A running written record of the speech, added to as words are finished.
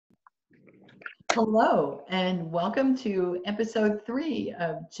Hello, and welcome to episode 3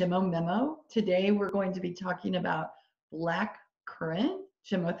 of Gemmo Memo. Today we're going to be talking about black currant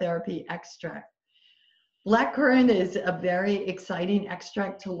gemmotherapy extract. Black currant is a very exciting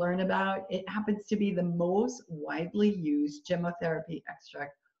extract to learn about. It happens to be the most widely used gemmotherapy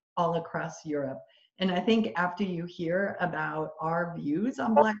extract all across Europe. And I think after you hear about our views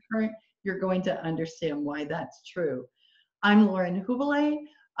on black currant, you're going to understand why that's true. I'm Lauren Hubele.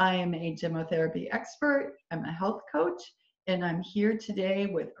 I am a gemmotherapy expert. I'm a health coach, and I'm here today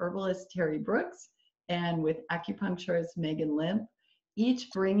with herbalist Teri Brooks and with acupuncturist Maegan Lemp, each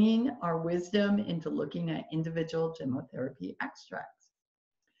bringing our wisdom into looking at individual gemmotherapy extracts.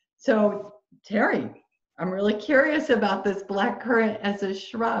 So, Teri, I'm really curious about this black currant as a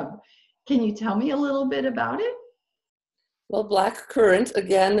shrub. Can you tell me a little bit about it? Well, black currant,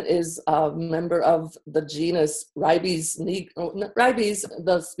 again, is a member of the genus Ribes,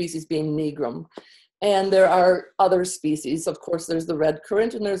 the species being nigrum. And there are other species. Of course, there's the red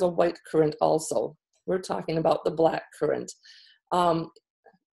currant and there's a white currant also. We're talking about the black currant.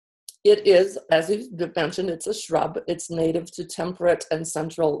 It is, as you mentioned, it's a shrub. It's native to temperate and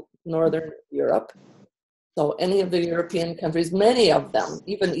central northern Europe. So any of the European countries, many of them,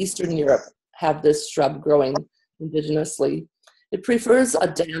 even Eastern Europe, have this shrub growing indigenously. It prefers a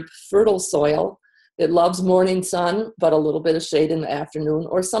damp, fertile soil. It loves morning sun, but a little bit of shade in the afternoon,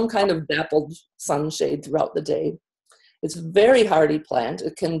 or some kind of dappled sunshade throughout the day. It's a very hardy plant.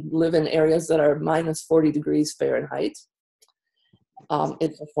 It can live in areas that are minus 40 degrees Fahrenheit.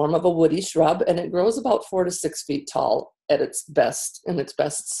 It's a form of a woody shrub, and it grows about 4 to 6 feet tall at its best, in its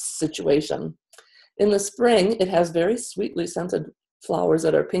best situation. In the spring, it has very sweetly scented flowers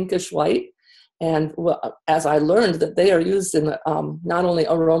that are pinkish white. And as I learned, that they are used in not only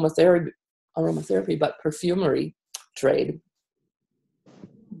aromatherapy, but perfumery trade.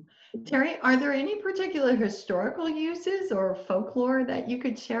 Teri, are there any particular historical uses or folklore that you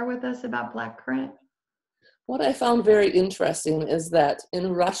could share with us about black currant? What I found very interesting is that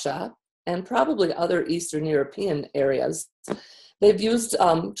in Russia and probably other Eastern European areas, they've used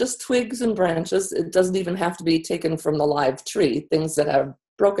just twigs and branches. It doesn't even have to be taken from the live tree, things that have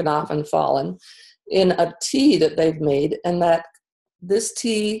broken off and fallen, in a tea that they've made, and that this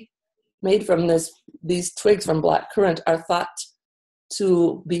tea made from these twigs from black currant are thought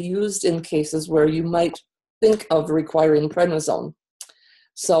to be used in cases where you might think of requiring prednisone.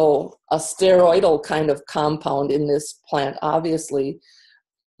 So a steroidal kind of compound in this plant, obviously,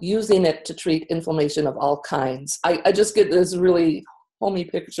 using it to treat inflammation of all kinds. I just get this really homey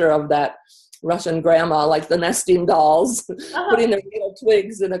picture of that Russian grandma, like the nesting dolls, putting their little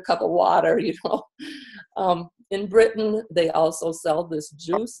twigs in a cup of water, In Britain, they also sell this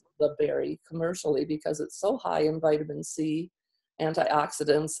juice, the berry, commercially because it's so high in vitamin C,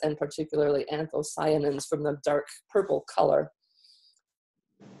 antioxidants, and particularly anthocyanins from the dark purple color.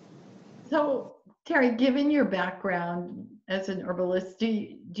 So, Teri, given your background as an herbalist,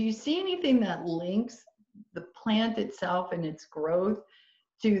 do you see anything that links the plant itself and its growth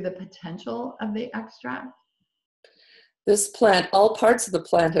to the potential of the extract? This plant, all parts of the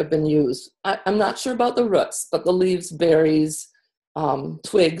plant have been used. I'm not sure about the roots, but the leaves, berries,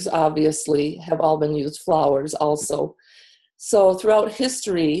 twigs, obviously, have all been used, flowers also. So throughout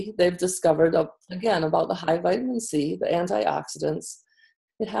history, they've discovered, again, about the high vitamin C, the antioxidants.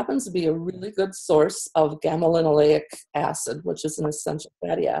 It happens to be a really good source of gamma-linoleic acid, which is an essential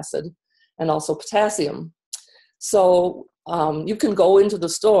fatty acid, and also potassium. So you can go into the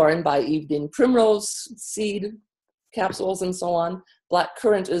store and buy evening primrose seed capsules and so on. Black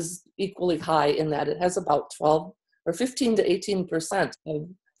currant is equally high in that it has about 12 or 15 to 18% of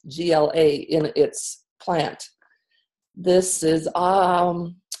GLA in its plant. This is,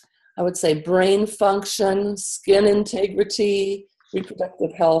 I would say, brain function, skin integrity,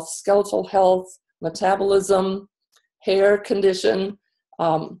 reproductive health, skeletal health, metabolism, hair condition,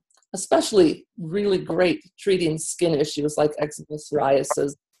 especially really great treating skin issues like eczema,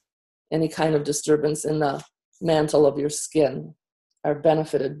 psoriasis, any kind of disturbance in the mantle of your skin are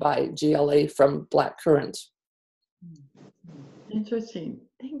benefited by GLA from black currant. Interesting.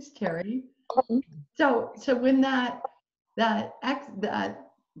 Thanks, Teri. So when that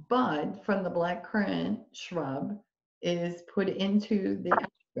bud from the black currant shrub is put into the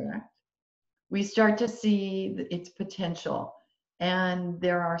extract, we start to see its potential. And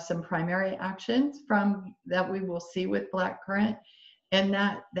there are some primary actions that we will see with black currant. And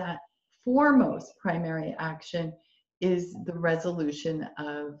that foremost primary action is the resolution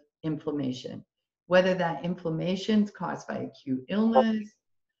of inflammation. Whether that inflammation is caused by acute illness,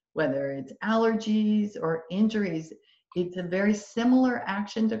 whether it's allergies or injuries, it's a very similar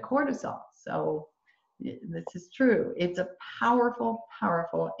action to cortisol. So this is true. It's a powerful,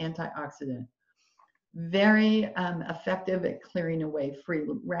 powerful antioxidant. Very effective at clearing away free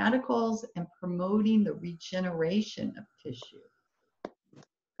radicals and promoting the regeneration of tissue.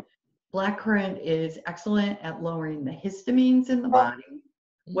 Blackcurrant is excellent at lowering the histamines in the body,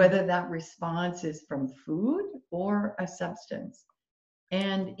 whether that response is from food or a substance.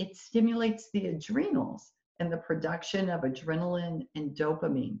 And it stimulates the adrenals and the production of adrenaline and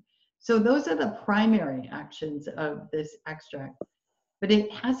dopamine. So those are the primary actions of this extract. But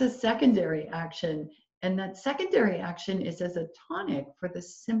it has a secondary action, and that secondary action is as a tonic for the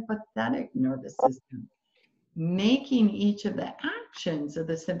sympathetic nervous system, making each of the actions of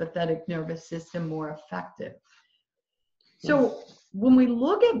the sympathetic nervous system more effective. So when we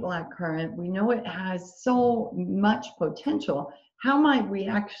look at blackcurrant, we know it has so much potential. How might we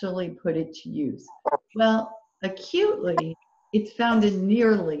actually put it to use? Well, acutely, it's found in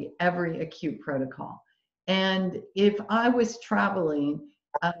nearly every acute protocol. And if I was traveling,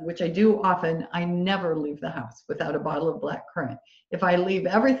 which I do often, I never leave the house without a bottle of blackcurrant. If I leave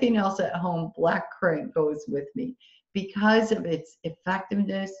everything else at home, blackcurrant goes with me because of its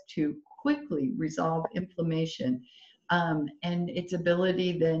effectiveness to quickly resolve inflammation, and its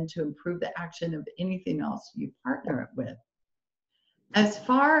ability then to improve the action of anything else you partner it with. As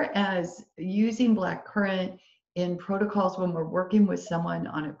far as using blackcurrant in protocols when we're working with someone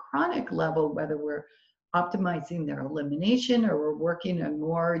on a chronic level, whether we're optimizing their elimination or we're working on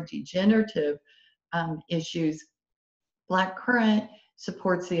more degenerative issues, blackcurrant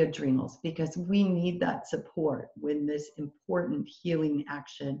supports the adrenals because we need that support when this important healing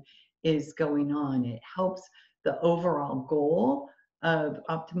action is going on. It helps the overall goal of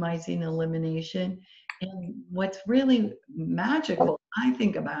optimizing elimination. And what's really magical, I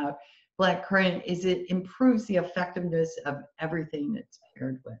think, about blackcurrant is it improves the effectiveness of everything it's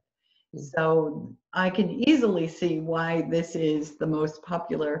paired with. So I can easily see why this is the most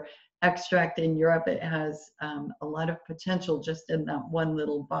popular extract in Europe. It has a lot of potential just in that one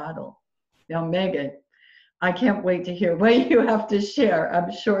little bottle. Now, Megan, I can't wait to hear what you have to share.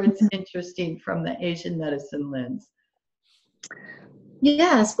 I'm sure it's interesting from the Asian medicine lens.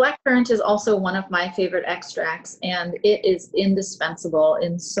 Yes, blackcurrant is also one of my favorite extracts, and it is indispensable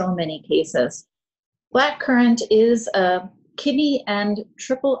in so many cases. Blackcurrant is a kidney and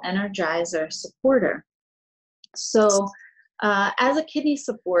triple energizer supporter. So as a kidney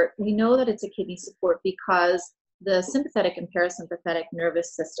support, we know that it's a kidney support because the sympathetic and parasympathetic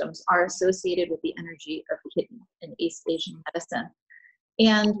nervous systems are associated with the energy of kidney in East Asian medicine.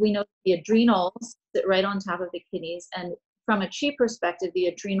 And we know the adrenals sit right on top of the kidneys, and from a Qi perspective, the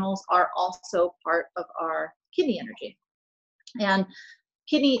adrenals are also part of our kidney energy. And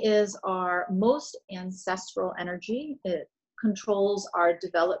kidney is our most ancestral energy. It controls our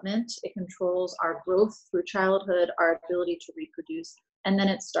development, it controls our growth through childhood, our ability to reproduce, and then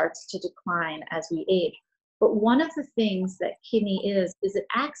it starts to decline as we age. But one of the things that kidney is it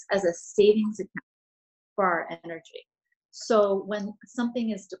acts as a savings account for our energy. So when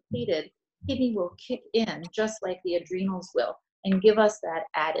something is depleted, kidney will kick in just like the adrenals will and give us that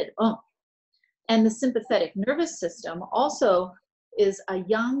added oomph. And the sympathetic nervous system also is a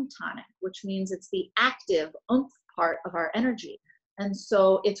yang tonic, which means it's the active oomph part of our energy. And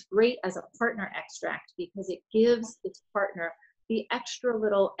so it's great as a partner extract because it gives its partner the extra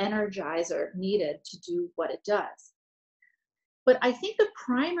little energizer needed to do what it does. But I think the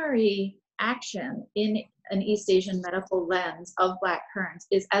primary action in an East Asian medical lens of blackcurrant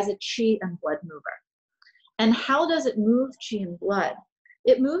is as a qi and blood mover. And how does it move qi and blood?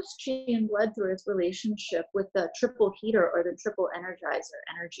 It moves qi and blood through its relationship with the triple heater or the triple energizer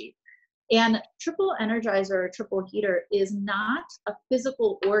energy. And triple energizer or triple heater is not a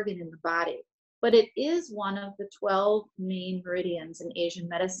physical organ in the body, but it is one of the 12 main meridians in Asian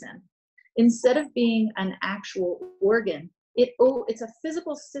medicine. Instead of being an actual organ, it's a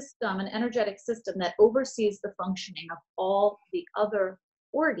physical system, an energetic system that oversees the functioning of all the other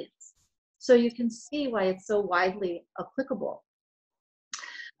organs. So you can see why it's so widely applicable.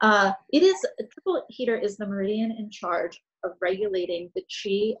 Triple heater is the meridian in charge of regulating the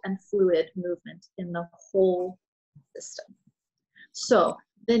qi and fluid movement in the whole system. So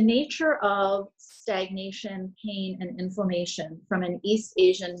the nature of stagnation, pain, and inflammation from an East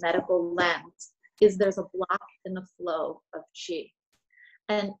Asian medical lens is there's a block in the flow of qi.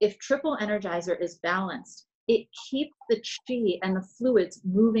 And if triple energizer is balanced, it keeps the qi and the fluids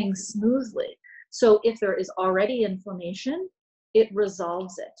moving smoothly. So if there is already inflammation, it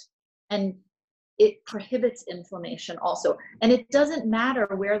resolves it. And it prohibits inflammation also. And it doesn't matter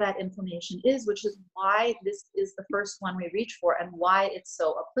where that inflammation is, which is why this is the first one we reach for and why it's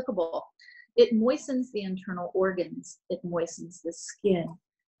so applicable. It moistens the internal organs. It moistens the skin.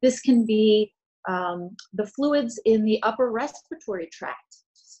 This can be the fluids in the upper respiratory tract,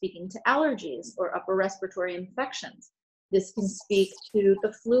 speaking to allergies or upper respiratory infections. This can speak to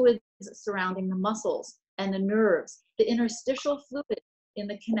the fluids surrounding the muscles and the nerves, the interstitial fluid in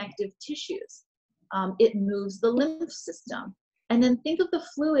the connective tissues. It moves the lymph system. And then think of the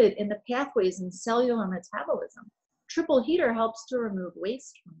fluid in the pathways in cellular metabolism. Triple heater helps to remove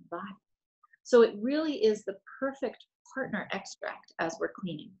waste from the body. So it really is the perfect partner extract as we're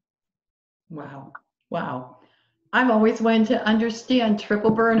cleaning. Wow. Wow. I've always wanted to understand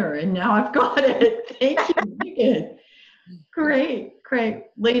triple burner, and now I've got it. Thank you, Megan. Great, great.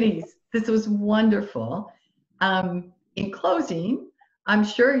 Ladies, this was wonderful. In closing, I'm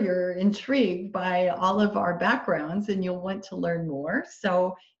sure you're intrigued by all of our backgrounds and you'll want to learn more.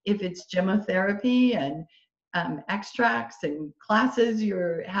 So if it's gemmotherapy and extracts and classes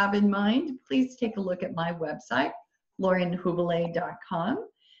you have in mind, please take a look at my website, laurenhubele.com.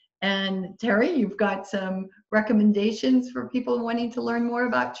 And Teri, you've got some recommendations for people wanting to learn more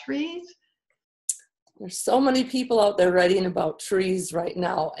about trees? There's so many people out there writing about trees right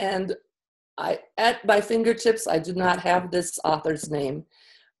now. And at my fingertips, I do not have this author's name,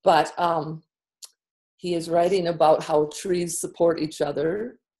 but he is writing about how trees support each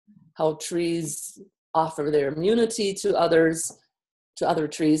other, how trees offer their immunity to others, to other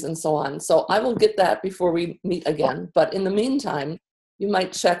trees, and so on. So I will get that before we meet again. But in the meantime, you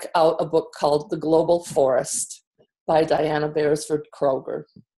might check out a book called The Global Forest by Diana Beresford Kroger.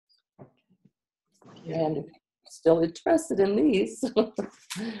 And if you're still interested in these,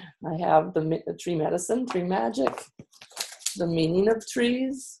 I have the tree medicine, tree magic, the meaning of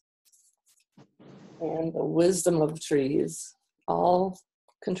trees, and the wisdom of trees, all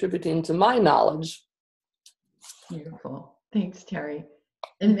contributing to my knowledge. Beautiful. Thanks, Teri.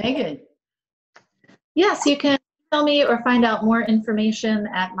 And Megan. Yes, you can email me or find out more information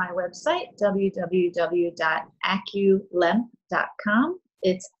at my website, www.aculemp.com.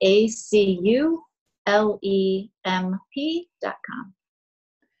 It's ACULEMP.com.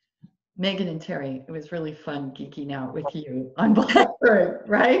 Megan and Teri, it was really fun geeking out with you on Blackbird,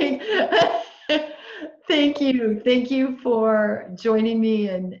 right? Thank you. Thank you for joining me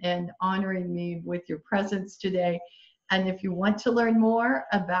and honoring me with your presence today. And if you want to learn more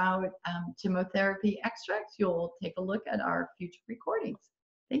about gemmotherapy extracts, you'll take a look at our future recordings.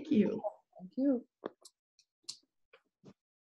 Thank you. Thank you.